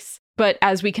Greece. But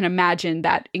as we can imagine,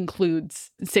 that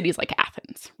includes cities like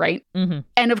Athens, right? Mm-hmm.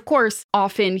 And of course,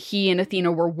 often he and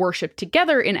Athena were worshipped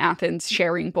together in Athens,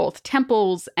 sharing both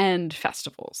temples and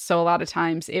festivals. So a lot of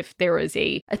times, if there was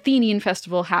a Athenian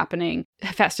festival happening,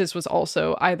 Hephaestus was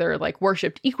also either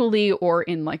worshipped equally or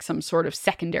in some sort of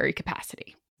secondary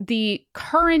capacity. The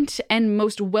current and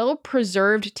most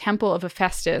well-preserved temple of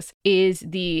Hephaestus is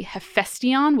the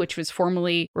Hephaestion, which was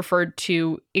formerly referred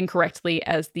to incorrectly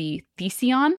as the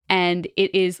Thesion, and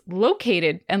it is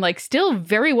located and still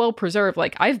very well preserved.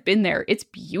 I've been there. It's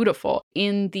beautiful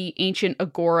in the ancient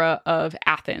agora of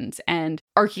Athens, and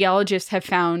archaeologists have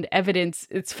found evidence.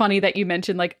 It's funny that you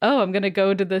mentioned I'm going to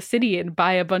go to the city and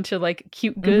buy a bunch of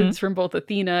cute goods from both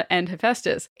Athena and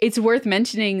Hephaestus. It's worth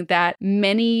mentioning that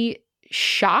many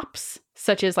shops,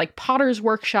 such as potter's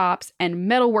workshops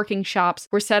and metalworking shops,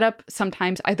 were set up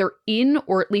sometimes either in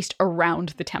or at least around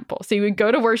the temple. So you would go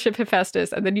to worship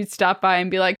Hephaestus and then you'd stop by and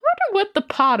be like, I wonder what the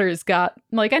potter's got.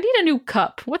 I need a new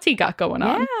cup. What's he got going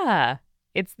on? Yeah.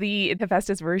 It's the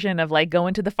Hephaestus version of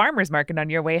going to the farmer's market on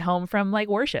your way home from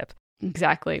worship.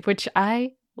 Exactly, which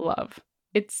I love.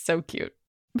 It's so cute.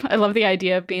 I love the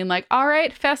idea of being all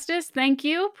right, Festus, thank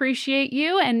you, appreciate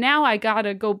you. And now I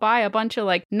gotta go buy a bunch of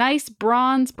nice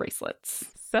bronze bracelets.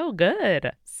 So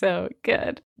good. So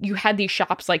good. You had these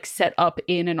shops set up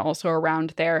in and also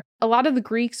around there. A lot of the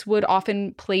Greeks would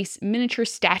often place miniature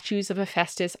statues of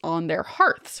Hephaestus on their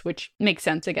hearths, which makes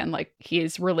sense. Again, he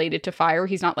is related to fire.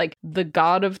 He's not the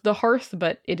god of the hearth,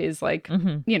 but it is a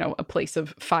place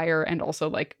of fire and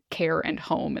also care and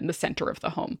home and the center of the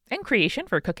home. And creation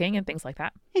for cooking and things like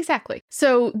that. Exactly.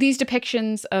 So these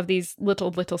depictions of these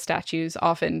little statues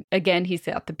often, again, he's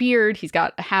got the beard, he's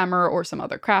got a hammer or some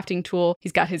other crafting tool.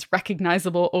 He's got his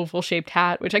recognizable oval-shaped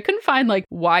hat, which I couldn't find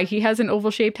why he has an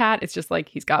oval-shaped hat. It's just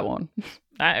he's got one.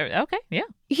 Okay, yeah.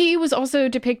 He was also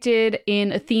depicted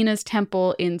in Athena's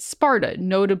temple in Sparta,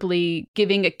 notably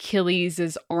giving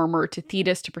Achilles' armor to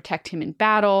Thetis to protect him in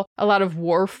battle. A lot of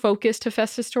war-focused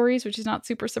Hephaestus stories, which is not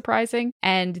super surprising.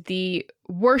 And the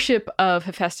worship of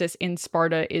Hephaestus in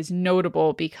Sparta is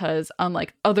notable because,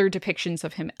 unlike other depictions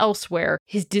of him elsewhere,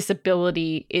 his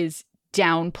disability is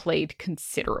downplayed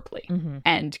considerably. Mm-hmm.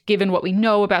 And given what we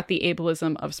know about the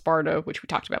ableism of Sparta, which we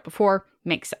talked about before,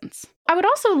 makes sense. I would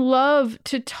also love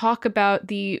to talk about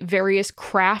the various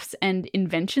crafts and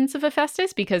inventions of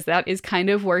Hephaestus, because that is kind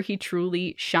of where he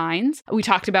truly shines. We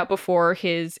talked about before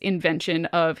his invention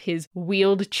of his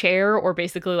wheeled chair, or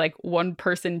basically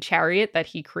one-person chariot that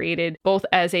he created both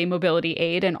as a mobility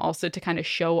aid and also to kind of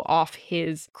show off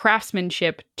his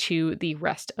craftsmanship to the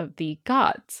rest of the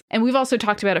gods. And we've also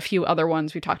talked about a few other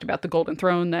ones. We talked about the golden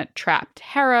throne that trapped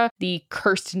Hera, the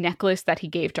cursed necklace that he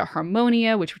gave to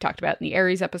Harmonia, which we talked about in the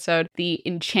Ares episode, the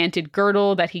enchanted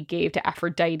girdle that he gave to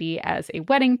Aphrodite as a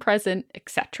wedding present,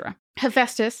 etc.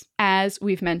 Hephaestus, as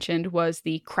we've mentioned, was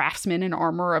the craftsman in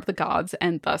armor of the gods,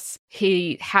 and thus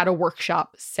he had a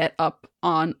workshop set up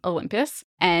on Olympus.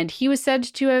 And he was said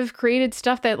to have created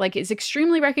stuff that is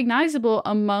extremely recognizable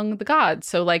among the gods.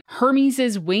 So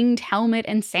Hermes' winged helmet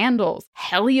and sandals,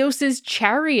 Helios'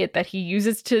 chariot that he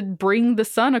uses to bring the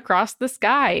sun across the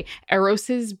sky,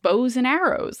 Eros' bows and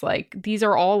arrows. These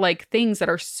are all things that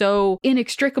are so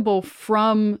inextricable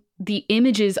from the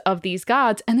images of these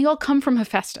gods, and they all come from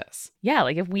Hephaestus. Yeah,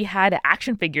 if we had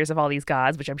action figures of all these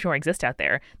gods, which I'm sure exist out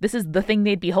there, this is the thing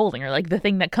they'd be holding, or the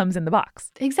thing that comes in the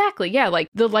box. Exactly, yeah,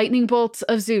 the lightning bolts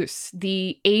of Zeus,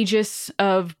 the aegis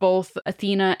of both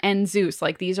Athena and Zeus.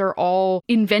 These are all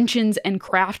inventions and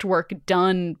craft work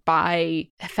done by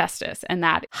Hephaestus, and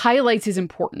that highlights his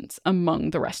importance among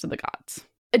the rest of the gods.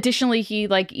 Additionally, he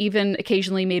even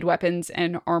occasionally made weapons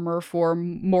and armor for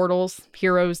mortals,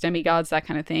 heroes, demigods, that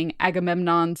kind of thing.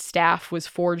 Agamemnon's staff was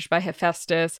forged by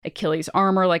Hephaestus. Achilles'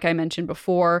 armor, like I mentioned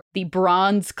before. The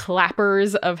bronze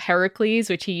clappers of Heracles,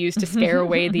 which he used to scare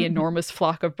away the enormous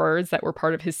flock of birds that were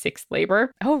part of his sixth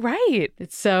labor. Oh, right.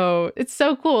 It's so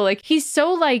cool. He's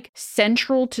so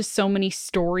central to so many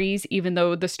stories, even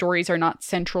though the stories are not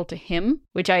central to him,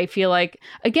 which I feel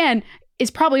again, is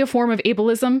probably a form of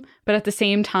ableism, but at the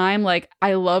same time,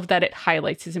 I love that it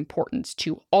highlights his importance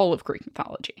to all of Greek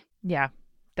mythology. Yeah,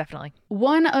 definitely.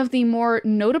 One of the more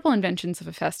notable inventions of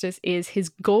Hephaestus is his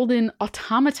golden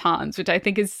automatons, which I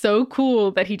think is so cool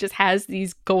that he just has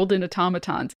these golden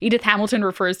automatons. Edith Hamilton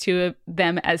refers to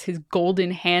them as his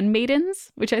golden handmaidens,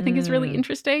 which I think is really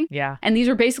interesting. Yeah. And these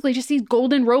are basically just these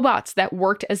golden robots that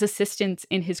worked as assistants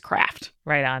in his craft.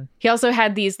 Right on. He also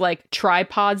had these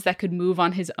tripods that could move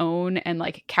on his own and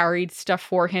carried stuff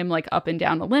for him up and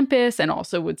down Olympus, and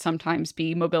also would sometimes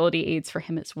be mobility aids for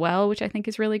him as well, which I think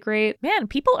is really great. Man,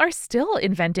 people are still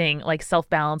inventing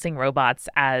self-balancing robots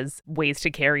as ways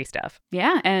to carry stuff.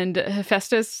 Yeah, and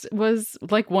Hephaestus was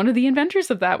one of the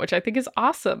inventors of that, which I think is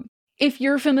awesome. If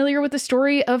you're familiar with the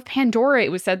story of Pandora,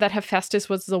 it was said that Hephaestus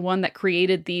was the one that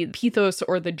created the pithos,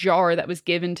 or the jar that was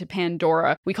given to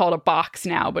Pandora. We call it a box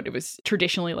now, but it was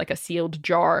traditionally a sealed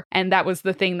jar. And that was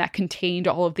the thing that contained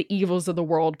all of the evils of the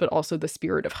world, but also the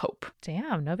spirit of hope.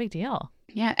 Damn, no big deal.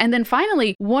 Yeah. And then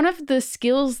finally, one of the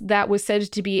skills that was said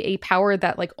to be a power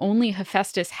that only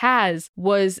Hephaestus has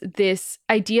was this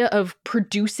idea of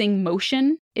producing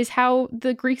motion, is how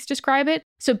the Greeks describe it.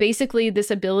 So basically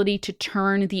this ability to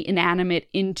turn the inanimate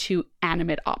into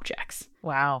animate objects.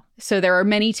 Wow. So there are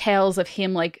many tales of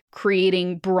him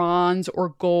creating bronze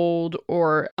or gold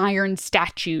or iron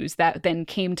statues that then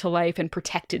came to life and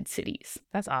protected cities.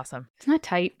 That's awesome. Isn't that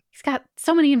tight? He's got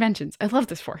so many inventions. I love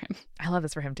this for him. I love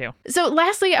this for him too. So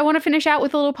lastly, I want to finish out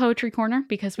with a little poetry corner,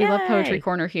 because we love Yay. poetry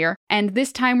corner here. And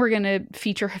this time we're going to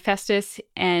feature Hephaestus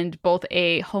and both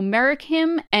a Homeric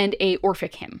hymn and a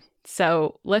Orphic hymn.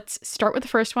 So let's start with the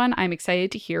first one. I'm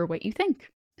excited to hear what you think.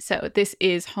 So this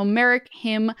is Homeric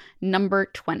hymn number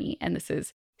 20, and this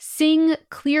is: Sing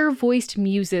clear-voiced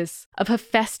muses of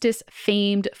Hephaestus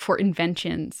famed for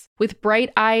inventions. With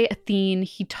bright-eye Athene,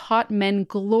 he taught men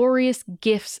glorious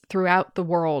gifts throughout the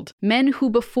world. Men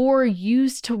who before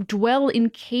used to dwell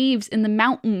in caves in the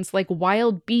mountains like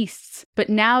wild beasts, but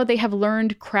now they have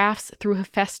learned crafts through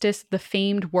Hephaestus, the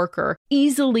famed worker.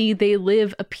 Easily they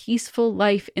live a peaceful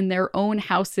life in their own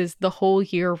houses the whole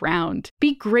year round.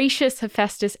 Be gracious,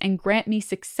 Hephaestus, and grant me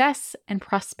success and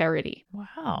prosperity.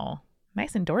 Wow.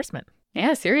 Nice endorsement.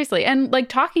 Yeah, seriously. And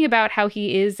talking about how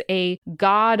he is a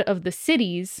god of the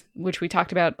cities, which we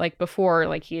talked about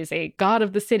before, he is a god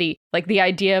of the city. The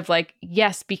idea of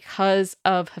yes, because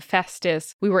of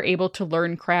Hephaestus, we were able to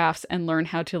learn crafts and learn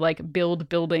how to build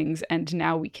buildings, and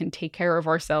now we can take care of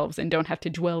ourselves and don't have to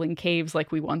dwell in caves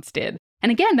like we once did.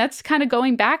 And again, that's kind of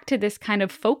going back to this kind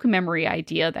of folk memory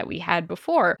idea that we had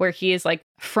before, where he is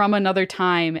from another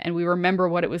time, and we remember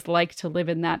what it was like to live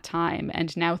in that time,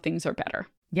 and now things are better.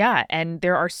 Yeah, and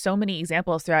there are so many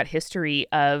examples throughout history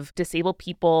of disabled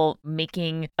people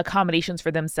making accommodations for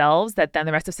themselves that then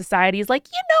the rest of society is like,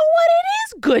 you know what,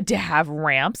 it is good to have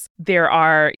ramps. There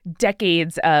are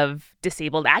decades of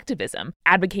disabled activism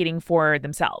advocating for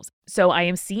themselves. So I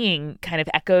am seeing kind of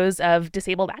echoes of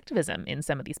disabled activism in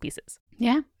some of these pieces.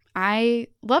 Yeah, I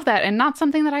love that, and not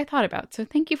something that I thought about. So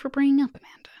thank you for bringing up,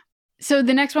 Amanda. So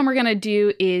the next one we're going to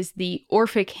do is the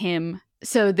Orphic hymn.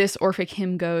 So this Orphic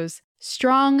hymn goes: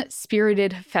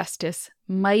 Strong-spirited Hephaestus,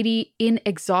 mighty,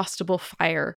 inexhaustible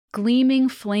fire, gleaming,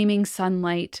 flaming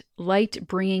sunlight,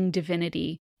 light-bringing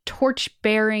divinity,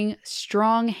 torch-bearing,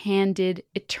 strong-handed,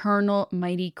 eternal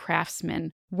mighty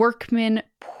craftsman, workman,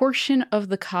 portion of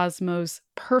the cosmos,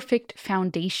 perfect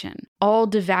foundation,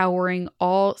 all-devouring,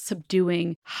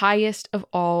 all-subduing, highest of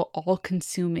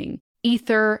all-consuming,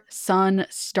 ether, sun,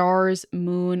 stars,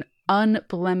 moon,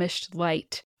 unblemished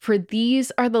light. For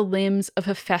these are the limbs of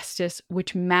Hephaestus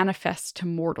which manifest to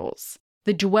mortals.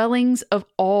 The dwellings of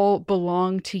all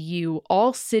belong to you,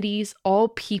 all cities, all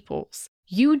peoples.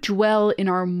 You dwell in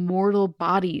our mortal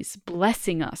bodies,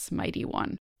 blessing us, mighty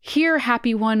one. Here,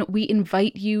 happy one, we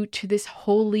invite you to this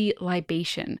holy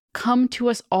libation. Come to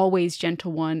us always,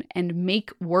 gentle one, and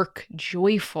make work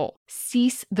joyful.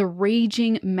 Cease the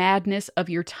raging madness of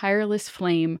your tireless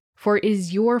flame, for it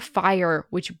is your fire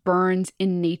which burns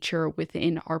in nature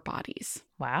within our bodies.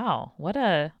 Wow, what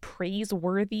a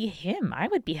praiseworthy hymn. I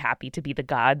would be happy to be the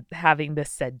god having this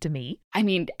said to me. I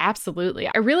mean, absolutely.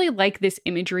 I really like this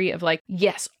imagery of like,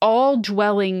 yes, all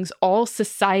dwellings, all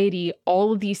society,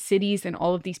 all of these cities and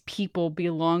all of these people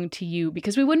belong to you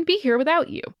because we wouldn't be here without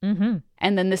you. Mm-hmm.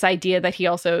 And then this idea that he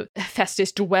also,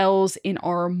 Hephaestus dwells in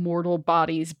our mortal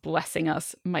bodies, blessing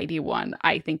us, mighty one.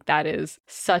 I think that is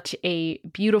such a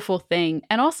beautiful thing.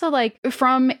 And also like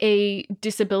from a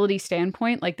disability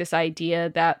standpoint, like this idea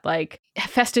that like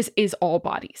Hephaestus is all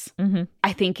bodies,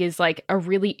 I think is like a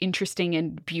really interesting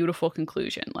and beautiful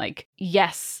conclusion. Like,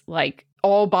 yes, like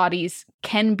all bodies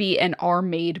can be and are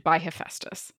made by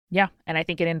Hephaestus. Yeah, and I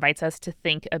think it invites us to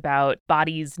think about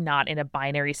bodies not in a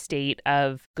binary state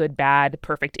of good, bad,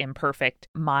 perfect, imperfect,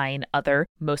 mine, other.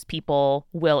 Most people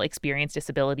will experience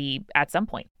disability at some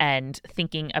point, and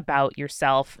thinking about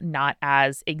yourself not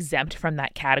as exempt from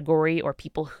that category or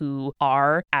people who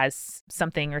are as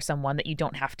something or someone that you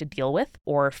don't have to deal with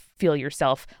or feel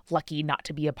yourself lucky not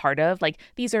to be a part of. Like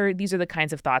these are the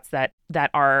kinds of thoughts that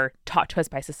are taught to us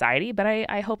by society, but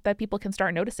I hope that people can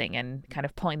start noticing and kind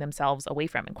of pulling themselves away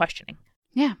from and questioning.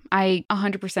 Yeah, I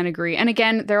 100% agree. And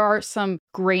again, there are some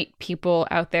great people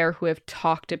out there who have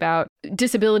talked about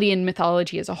disability in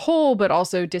mythology as a whole, but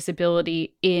also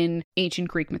disability in ancient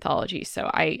Greek mythology. So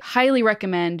I highly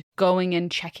recommend going and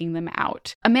checking them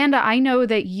out. Amanda, I know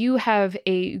that you have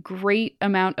a great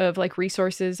amount of like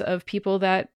resources of people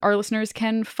that our listeners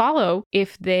can follow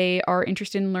if they are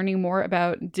interested in learning more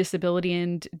about disability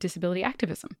and disability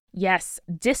activism. Yes,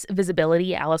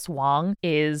 Disvisibility, Alice Wong,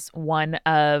 is one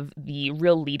of the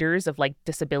real leaders of like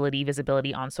disability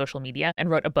visibility on social media and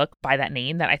wrote a book by that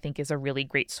name that I think is a really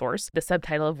great source. The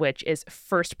subtitle of which is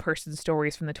First Person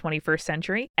Stories from the 21st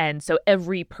Century. And so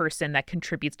every person that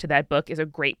contributes to that book is a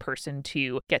great person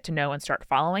to get to know and start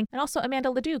following. And also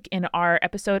Amanda Leduc in our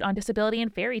episode on disability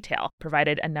and fairy tale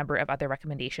provided a number of other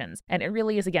recommendations. And it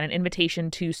really is, again, an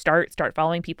invitation to start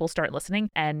following people, start listening,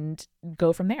 and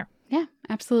go from there. Yeah,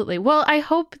 absolutely. Well, I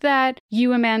hope that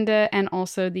you, Amanda, and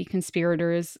also the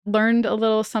conspirators learned a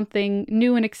little something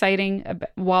new and exciting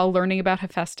while learning about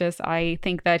Hephaestus. I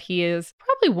think that he is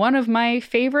probably one of my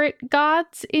favorite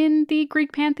gods in the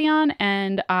Greek pantheon,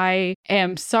 and I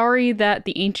am sorry that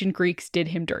the ancient Greeks did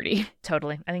him dirty.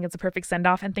 Totally. I think it's a perfect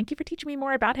send-off, and thank you for teaching me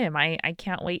more about him. I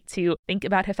can't wait to think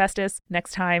about Hephaestus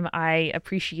next time I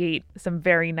appreciate some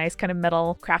very nice kind of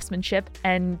metal craftsmanship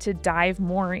and to dive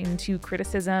more into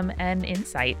criticism and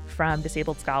insight from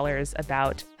disabled scholars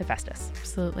about Hephaestus.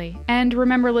 Absolutely. And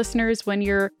remember, listeners, when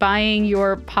you're buying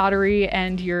your pottery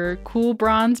and your cool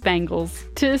bronze bangles,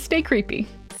 to stay creepy.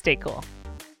 Stay cool.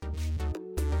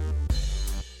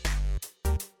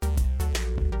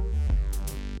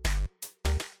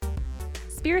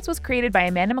 Spirits was created by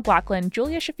Amanda McLaughlin,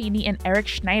 Julia Schaffini, and Eric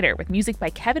Schneider, with music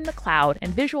by Kevin MacLeod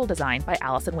and visual design by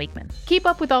Allison Wakeman. Keep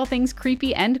up with all things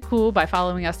creepy and cool by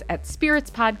following us at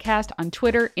Spirits Podcast on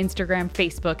Twitter, Instagram,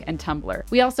 Facebook, and Tumblr.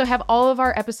 We also have all of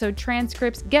our episode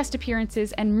transcripts, guest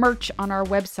appearances, and merch on our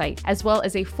website, as well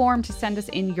as a form to send us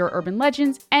in your urban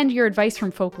legends and your advice from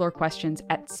folklore questions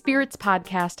at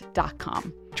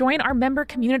spiritspodcast.com. Join our member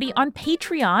community on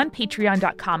Patreon,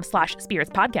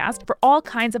 patreon.com/spiritspodcast, for all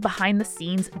kinds of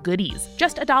behind-the-scenes goodies.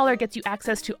 Just $1 gets you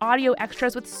access to audio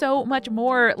extras with so much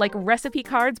more, like recipe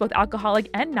cards, both alcoholic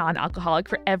and non-alcoholic,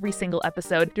 for every single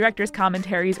episode, director's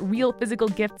commentaries, real physical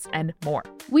gifts, and more.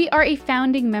 We are a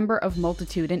founding member of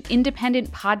Multitude, an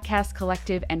independent podcast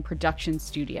collective and production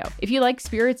studio. If you like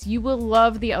Spirits, you will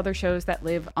love the other shows that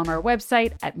live on our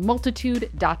website at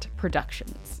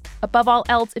multitude.productions. Above all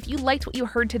else, if you liked what you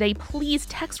heard today, please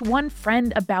text one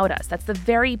friend about us. That's the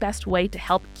very best way to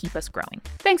help keep us growing.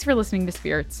 Thanks for listening to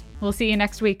Spirits. We'll see you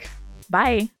next week.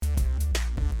 Bye.